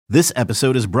This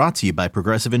episode is brought to you by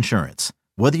Progressive Insurance.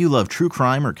 Whether you love true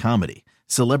crime or comedy,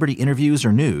 celebrity interviews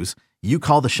or news, you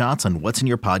call the shots on what's in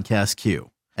your podcast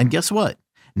queue. And guess what?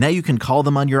 Now you can call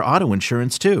them on your auto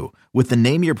insurance too with the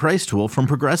Name Your Price tool from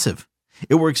Progressive.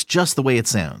 It works just the way it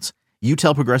sounds. You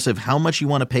tell Progressive how much you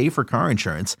want to pay for car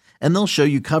insurance, and they'll show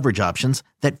you coverage options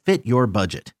that fit your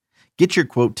budget. Get your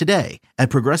quote today at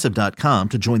Progressive.com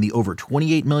to join the over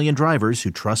 28 million drivers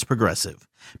who trust Progressive.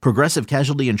 Progressive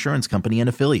Casualty Insurance Company and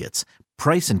Affiliates.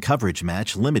 Price and coverage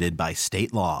match limited by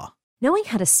state law. Knowing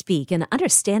how to speak and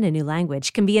understand a new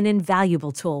language can be an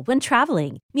invaluable tool when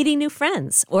traveling, meeting new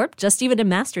friends, or just even to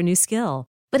master a new skill.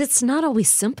 But it's not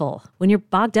always simple when you're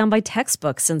bogged down by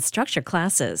textbooks and structure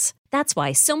classes. That's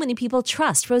why so many people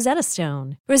trust Rosetta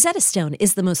Stone. Rosetta Stone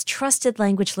is the most trusted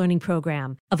language learning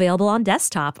program, available on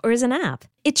desktop or as an app.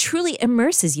 It truly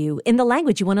immerses you in the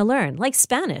language you want to learn, like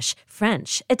Spanish,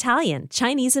 French, Italian,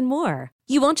 Chinese, and more.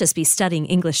 You won't just be studying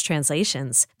English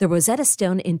translations. The Rosetta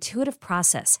Stone intuitive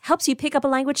process helps you pick up a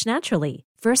language naturally,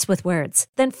 first with words,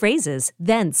 then phrases,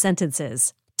 then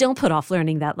sentences. Don't put off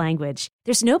learning that language.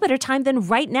 There's no better time than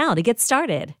right now to get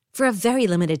started. For a very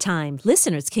limited time,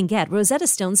 listeners can get Rosetta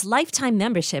Stone's lifetime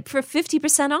membership for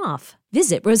 50% off.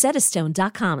 Visit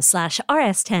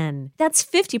rosettastone.com/rs10. That's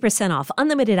 50% off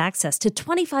unlimited access to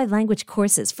 25 language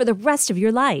courses for the rest of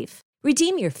your life.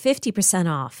 Redeem your 50%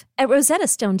 off at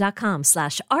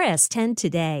rosettastone.com/rs10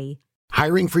 today.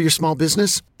 Hiring for your small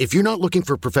business? If you're not looking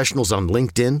for professionals on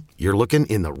LinkedIn, you're looking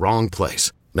in the wrong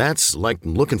place. That's like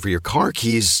looking for your car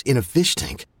keys in a fish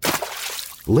tank.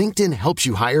 LinkedIn helps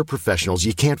you hire professionals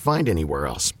you can't find anywhere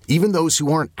else, even those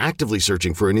who aren't actively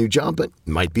searching for a new job but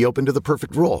might be open to the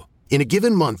perfect role. In a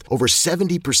given month, over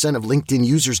 70% of LinkedIn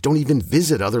users don't even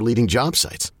visit other leading job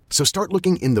sites. So start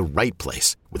looking in the right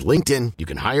place. With LinkedIn, you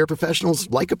can hire professionals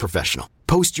like a professional.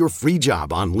 Post your free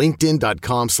job on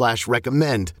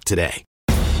linkedin.com/recommend today.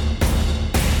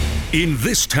 In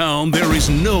this town, there is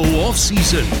no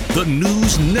off-season. The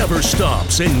news never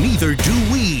stops, and neither do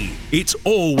we. It's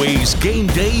always game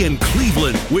day in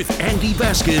Cleveland with Andy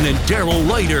Baskin and Daryl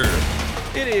Ryder.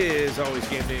 It is always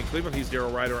game day in Cleveland. He's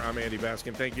Daryl Ryder. I'm Andy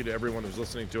Baskin. Thank you to everyone who's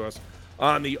listening to us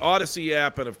on the Odyssey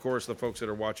app, and, of course, the folks that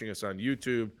are watching us on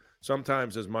YouTube,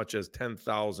 sometimes as much as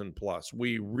 10,000 plus.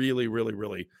 We really, really,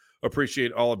 really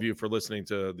appreciate all of you for listening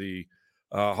to the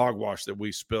hogwash that we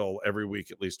spill every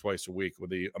week, at least twice a week, with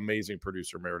the amazing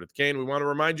producer Meredith Kane. We want to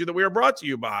remind you that we are brought to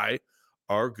you by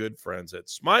our good friends at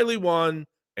Smiley One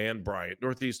and Bryant,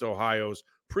 Northeast Ohio's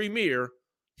premier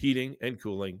heating and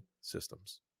cooling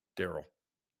systems. Daryl.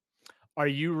 Are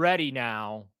you ready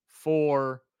now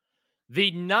for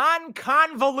the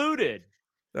non-convoluted?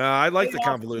 I like the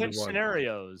convoluted one.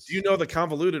 Scenarios. You know, the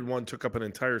convoluted one took up an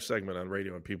entire segment on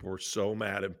radio, and people were so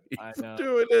mad at me I for know.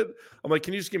 doing it. I'm like,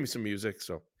 can you just give me some music?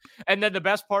 So, And then the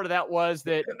best part of that was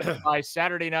that by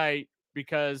Saturday night,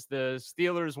 because the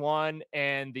Steelers won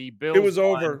and the Bills it was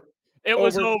won, over. It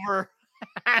was over.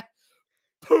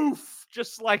 Poof,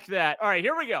 just like that. All right,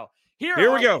 here we go. Here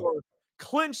we go. Your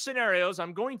clinch scenarios.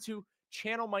 I'm going to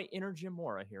channel my inner Jim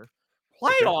Mora here.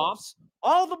 Playoffs,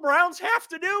 all the Browns have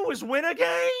to do is win a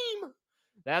game.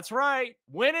 That's right.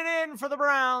 Win it in for the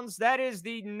Browns. That is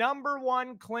the number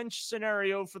one clinch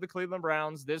scenario for the Cleveland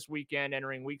Browns this weekend,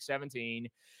 entering week 17.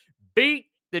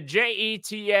 Beat the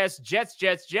Jets,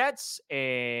 Jets,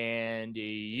 and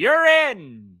you're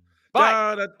in.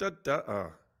 But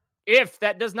if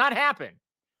that does not happen,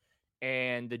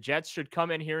 and the Jets should come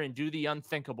in here and do the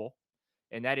unthinkable,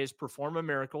 and that is perform a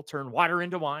miracle, turn water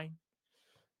into wine,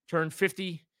 turn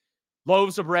 50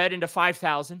 loaves of bread into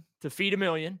 5,000 to feed 1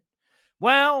 million.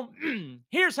 Well,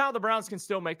 here's how the Browns can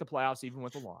still make the playoffs even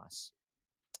with a loss.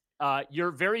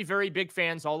 You're very, very big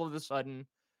fans all of a sudden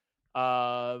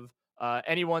of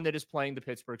anyone that is playing the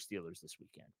Pittsburgh Steelers this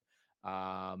weekend.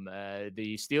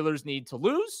 The Steelers need to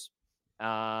lose,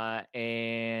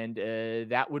 and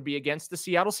that would be against the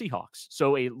Seattle Seahawks.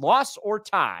 So a loss or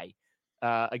tie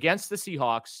against the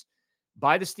Seahawks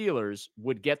by the Steelers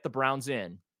would get the Browns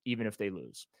in, even if they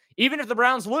lose. Even if the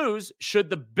Browns lose,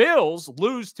 should the Bills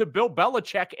lose to Bill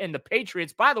Belichick and the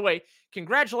Patriots? By the way,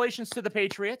 congratulations to the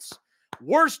Patriots.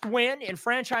 Worst win in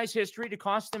franchise history to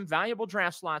cost them valuable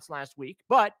draft slots last week.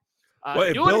 But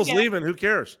if Bill's leaving, who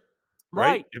cares?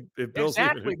 Right. If Bill's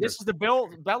leaving, this is the Bill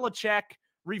Belichick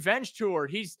revenge tour.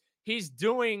 He's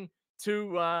doing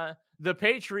to the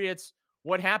Patriots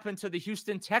what happened to the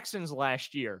Houston Texans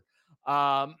last year.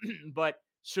 But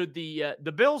should the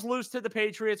Bills lose to the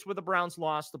Patriots with the Browns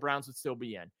loss, the Browns would still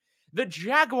be in. The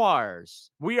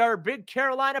Jaguars. We are big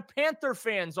Carolina Panther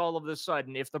fans all of a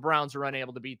sudden if the Browns are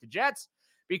unable to beat the Jets,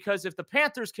 because if the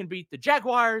Panthers can beat the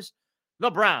Jaguars,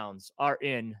 the Browns are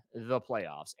in the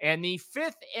playoffs. And the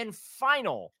fifth and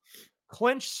final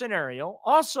clinch scenario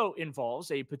also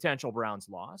involves a potential Browns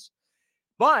loss,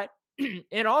 but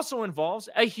it also involves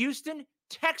a Houston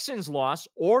Texans loss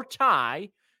or tie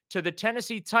to the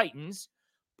Tennessee Titans,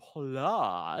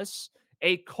 plus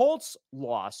a Colts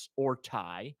loss or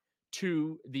tie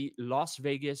to the Las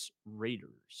Vegas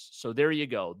Raiders. So there you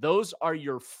go. Those are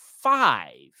your 5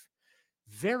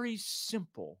 very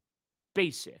simple,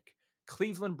 basic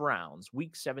Cleveland Browns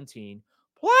Week 17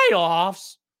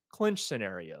 playoffs clinch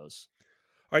scenarios.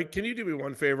 All right, can you do me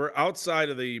one favor? Outside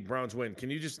of the Browns win, can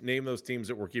you just name those teams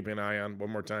that we're keeping an eye on one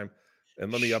more time?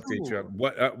 And let me update you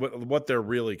on what they're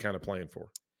really kind of playing for.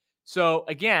 So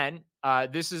again,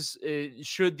 this is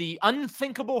should the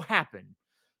unthinkable happen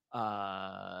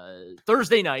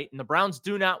Thursday night and the Browns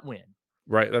do not win.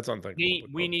 Right, that's unthinkable.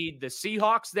 We need the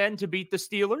Seahawks then to beat the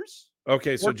Steelers.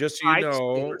 Okay, so just so you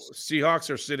know, Seahawks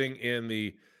are sitting in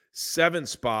the 7th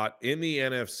spot in the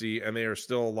NFC, and they are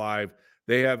still alive.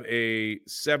 They have a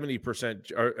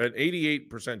 70% or an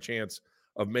 88% chance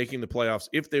of making the playoffs.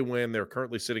 If they win, they're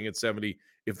currently sitting at 70.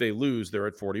 If they lose, they're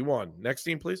at 41. Next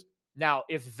team, please. Now,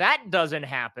 if that doesn't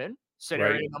happen,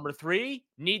 scenario number 3,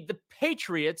 need the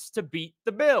Patriots to beat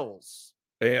the Bills.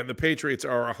 And the Patriots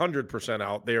are 100%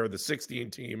 out. They are the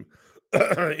 16 team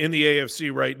in the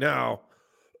AFC right now.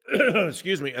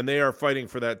 Excuse me. And they are fighting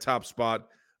for that top spot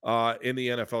in the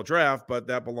NFL draft, but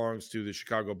that belongs to the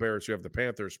Chicago Bears, who have the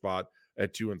Panthers spot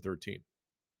at 2-13.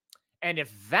 And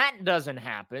if that doesn't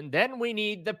happen, then we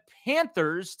need the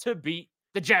Panthers to beat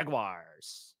the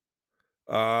Jaguars.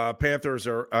 Panthers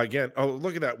are, again, oh,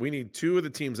 look at that. We need 2 of the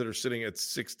teams that are sitting at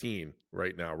 16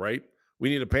 right now, right? We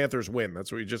need a Panthers win.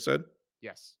 That's what you just said?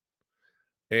 Yes.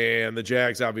 And the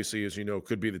Jags, obviously, as you know,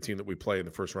 could be the team that we play in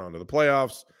the first round of the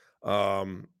playoffs.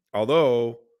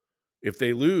 Although, if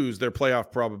they lose, their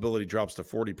playoff probability drops to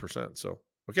 40%. So,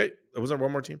 okay, was there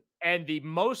one more team? And the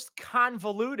most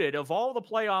convoluted of all the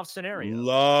playoff scenarios.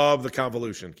 Love the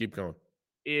convolution. Keep going.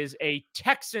 Is a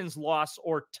Texans loss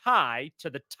or tie to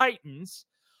the Titans,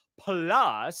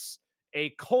 plus a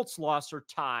Colts loss or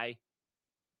tie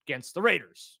against the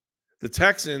Raiders. The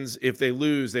Texans, if they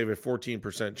lose, they have a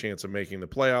 14% chance of making the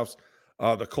playoffs.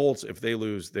 The Colts, if they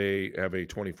lose, they have a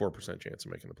 24% chance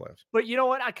of making the playoffs. But you know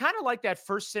what? I kind of like that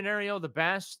first scenario the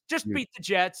best. Just beat the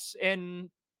Jets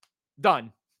and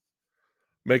done.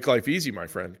 Make life easy, my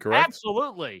friend. Correct?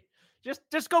 Absolutely.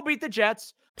 Just go beat the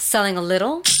Jets. Selling a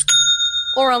little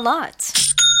or a lot?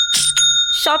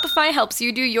 Shopify helps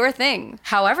you do your thing,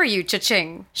 however you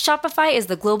cha-ching. Shopify is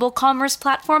the global commerce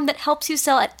platform that helps you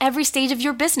sell at every stage of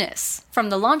your business. From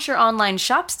the launch your online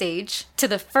shop stage, to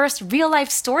the first real-life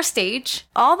store stage,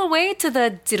 all the way to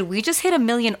the did we just hit 1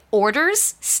 million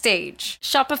orders stage.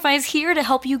 Shopify's here to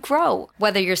help you grow.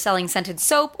 Whether you're selling scented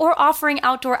soap or offering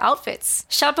outdoor outfits,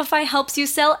 Shopify helps you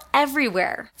sell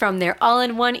everywhere. From their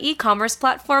all-in-one e-commerce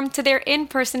platform to their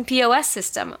in-person POS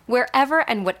system, wherever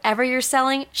and whatever you're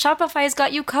selling, Shopify's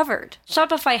got you covered.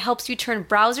 Shopify helps you turn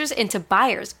browsers into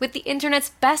buyers with the internet's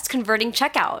best converting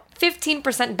checkout.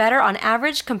 15% better on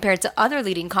average compared to other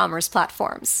leading commerce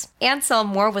platforms. And sell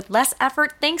more with less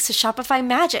effort thanks to Shopify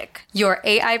Magic, your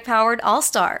AI-powered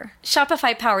all-star.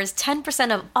 Shopify powers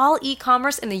 10% of all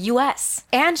e-commerce in the US.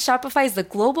 And Shopify is the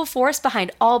global force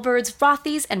behind Allbirds,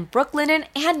 Rothy's, and Brooklinen,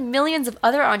 and millions of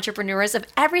other entrepreneurs of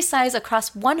every size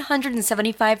across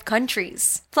 175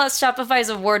 countries. Plus, Shopify's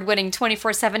award-winning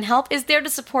 24/7 help is there to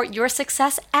support your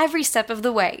success every step of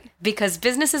the way. Because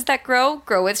businesses that grow,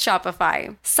 grow with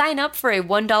Shopify. Sign up for a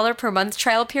 $1 per month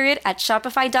trial period at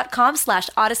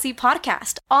shopify.com/Odyssey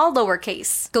Podcast, all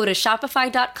lowercase. Go to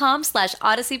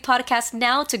shopify.com/Odyssey Podcast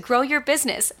now to grow your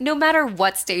business, no matter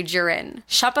what stage you're in.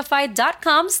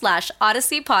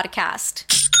 Shopify.com/Odyssey Podcast.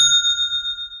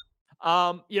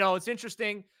 It's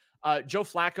interesting. Joe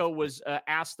Flacco was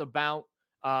asked about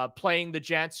playing the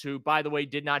Jets, who, by the way,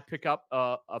 did not pick up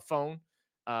a phone.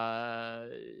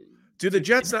 Do the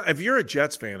Jets not? If you're a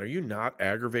Jets fan, are you not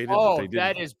aggravated?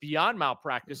 That is beyond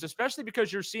malpractice, especially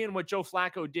because you're seeing what Joe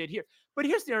Flacco did here. But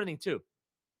here's the other thing, too.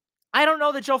 I don't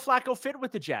know that Joe Flacco fit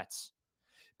with the Jets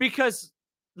because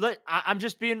I'm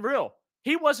just being real.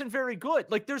 He wasn't very good.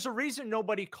 Like, there's a reason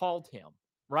nobody called him,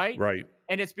 right? Right.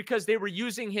 And it's because they were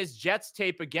using his Jets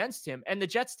tape against him, and the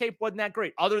Jets tape wasn't that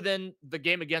great, other than the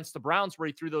game against the Browns where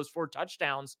he threw those 4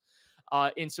 touchdowns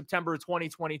in September of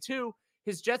 2022.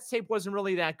 His Jets tape wasn't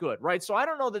really that good, right? So I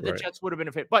don't know that the Jets would have been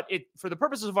a fit. But for the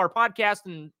purposes of our podcast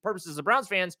and purposes of Browns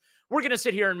fans, we're going to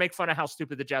sit here and make fun of how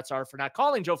stupid the Jets are for not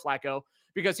calling Joe Flacco,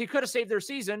 because he could have saved their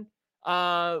season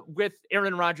with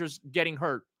Aaron Rodgers getting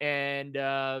hurt and,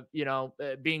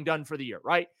 being done for the year,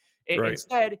 right? Right.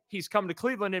 Instead, he's come to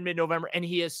Cleveland in mid-November, and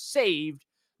he has saved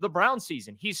the Browns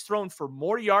season. He's thrown for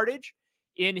more yardage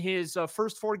in his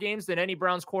first 4 games than any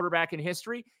Browns quarterback in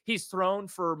history. He's thrown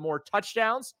for more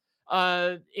touchdowns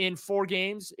in 4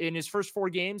 games, in his first 4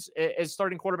 games as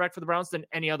starting quarterback for the Browns than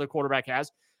any other quarterback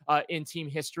has in team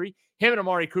history. Him and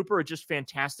Amari Cooper are just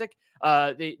fantastic.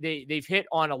 They've hit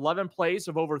on 11 plays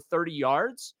of over 30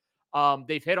 yards.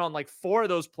 They've hit on like 4 of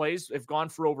those plays have gone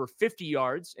for over 50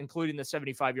 yards, including the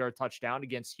 75-yard touchdown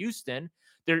against Houston.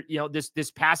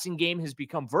 This passing game has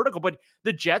become vertical, but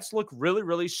the Jets look really,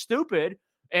 really stupid.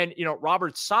 And,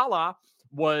 Robert Saleh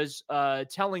was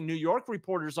telling New York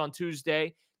reporters on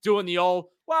Tuesday, doing the old,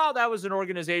 well, that was an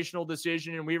organizational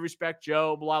decision and we respect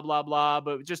Joe, blah, blah, blah.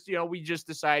 But just, we just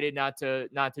decided not to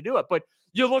do it. But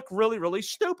you look really, really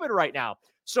stupid right now.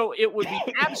 So it would be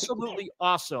absolutely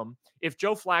awesome if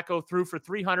Joe Flacco threw for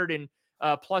 300 and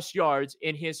plus yards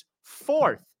in his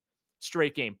 4th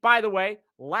straight game. By the way,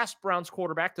 last Browns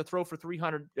quarterback to throw for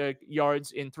 300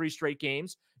 yards in 3 straight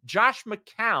games, Josh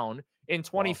McCown in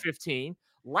 2015.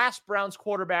 Wow. Last Browns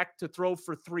quarterback to throw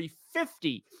for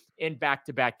 350 in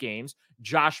back-to-back games,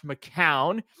 Josh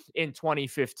McCown in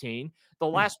 2015. The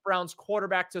last Browns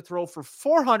quarterback to throw for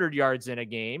 400 yards in a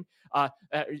game,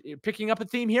 picking up a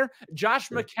theme here, Josh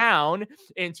McCown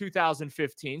in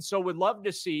 2015. So would love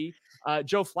to see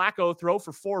Joe Flacco throw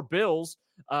for 4 Bills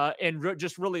and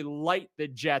just really light the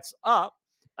Jets up.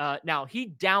 Now, he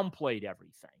downplayed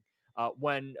everything.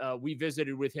 When we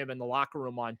visited with him in the locker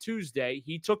room on Tuesday,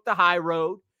 he took the high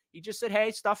road. He just said,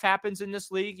 hey, stuff happens in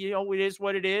this league. It is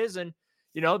what it is. And,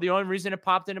 the only reason it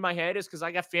popped into my head is because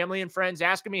I got family and friends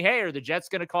asking me, hey, are the Jets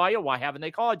going to call you? Why haven't they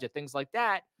called you? Things like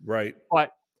that. Right.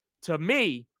 But to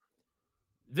me,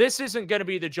 this isn't going to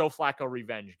be the Joe Flacco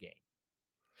revenge game.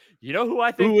 You know who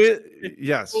I think?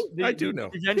 Yes, I do know.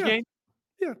 Revenge game?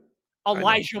 Yeah.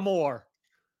 Elijah Moore.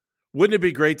 Wouldn't it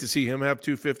be great to see him have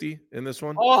 250 in this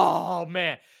one? Oh,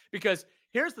 man. Because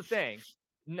here's the thing.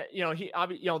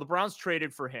 The Browns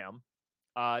traded for him.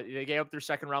 They gave up their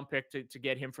 2nd-round pick to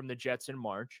get him from the Jets in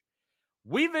March.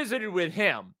 We visited with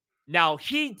him. Now,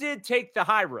 he did take the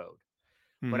high road.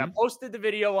 Mm-hmm. But I posted the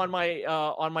video on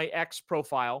my X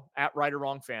profile at Right or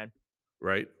Wrong Fan.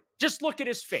 Right. Just look at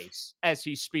his face as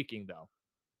he's speaking, though.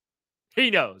 He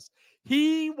knows.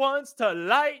 He wants to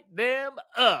light them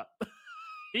up.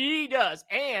 He does.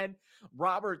 And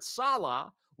Robert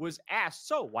Saleh was asked,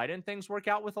 so why didn't things work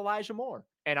out with Elijah Moore?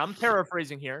 And I'm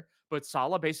paraphrasing here, but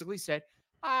Saleh basically said,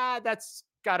 that's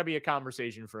got to be a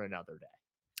conversation for another day.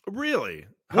 Really?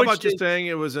 How about just saying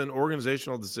it was an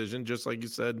organizational decision, just like you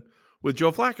said with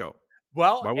Joe Flacco?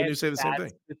 Well, why wouldn't you say the same thing?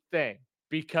 That's the thing,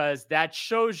 because that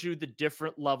shows you the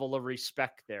different level of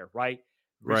respect there, right?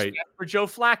 Respect for Joe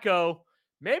Flacco.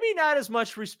 Maybe not as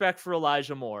much respect for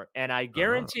Elijah Moore. And I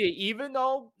guarantee you, even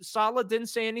though Saleh didn't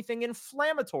say anything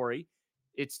inflammatory,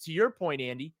 it's to your point,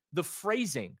 Andy, the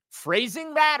phrasing.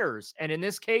 Phrasing matters. And in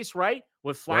this case, right,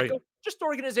 with Flacco, just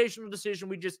organizational decision.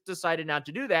 We just decided not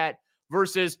to do that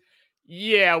versus,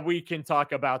 yeah, we can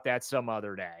talk about that some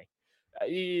other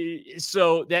day.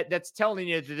 So that's telling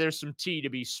you that there's some tea to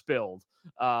be spilled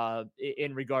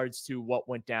in regards to what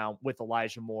went down with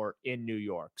Elijah Moore in New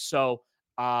York. So,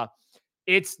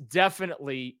 it's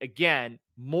definitely, again,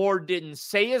 Moore didn't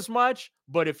say as much,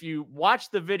 but if you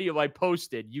watch the video I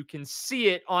posted, you can see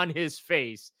it on his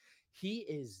face. He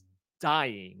is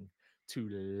dying to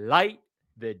light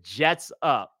the Jets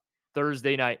up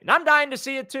Thursday night. And I'm dying to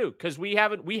see it too, because we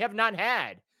have not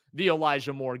had the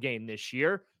Elijah Moore game this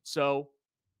year. So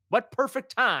what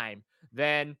perfect time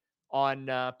than on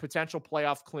potential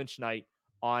playoff clinch night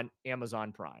on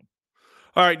Amazon Prime.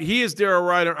 All right, he is Darryl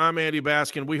Ryder. I'm Andy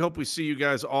Baskin. We hope we see you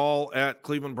guys all at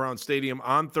Cleveland Browns Stadium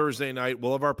on Thursday night.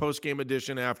 We'll have our post-game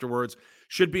edition afterwards.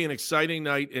 Should be an exciting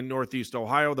night in Northeast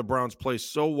Ohio. The Browns play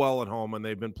so well at home, and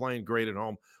they've been playing great at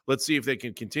home. Let's see if they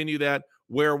can continue that.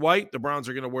 Wear white. The Browns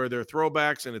are going to wear their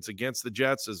throwbacks, and it's against the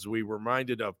Jets, as we were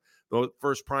reminded of the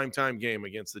first primetime game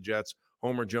against the Jets.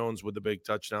 Homer Jones with the big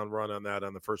touchdown run on that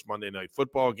on the first Monday Night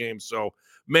Football game. So,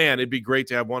 man, it'd be great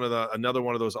to have another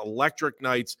one of those electric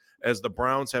nights as the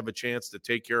Browns have a chance to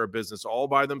take care of business all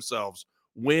by themselves,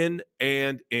 win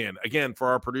and in. Again, for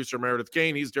our producer, Meredith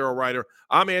Kane, he's Darryl Ryder.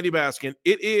 I'm Andy Baskin.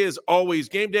 It is always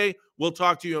game day. We'll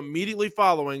talk to you immediately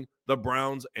following the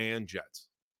Browns and Jets.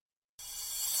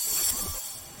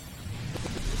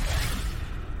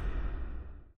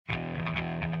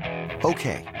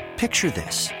 Okay, picture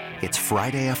this. It's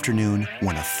Friday afternoon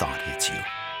when a thought hits you.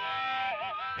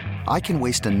 I can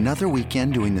waste another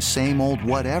weekend doing the same old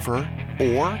whatever,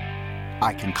 or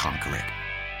I can conquer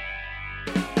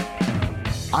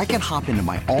it. I can hop into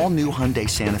my all-new Hyundai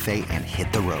Santa Fe and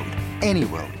hit the road. Any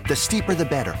road, the steeper the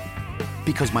better.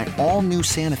 Because my all-new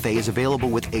Santa Fe is available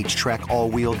with H-Track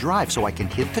all-wheel drive, so I can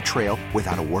hit the trail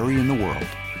without a worry in the world.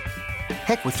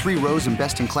 Heck, with 3 rows and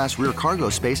best-in-class rear cargo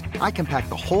space, I can pack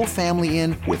the whole family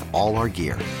in with all our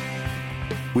gear.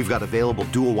 We've got available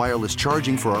dual wireless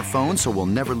charging for our phones, so we'll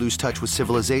never lose touch with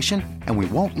civilization, and we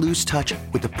won't lose touch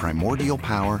with the primordial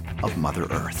power of Mother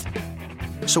Earth.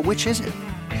 So which is it?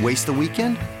 Waste the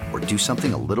weekend or do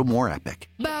something a little more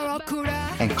epic?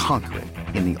 And conquer it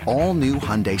in the all-new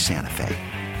Hyundai Santa Fe.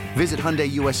 Visit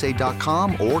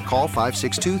HyundaiUSA.com or call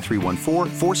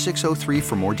 562-314-4603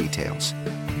 for more details.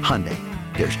 Hyundai,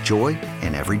 there's joy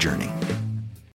in every journey.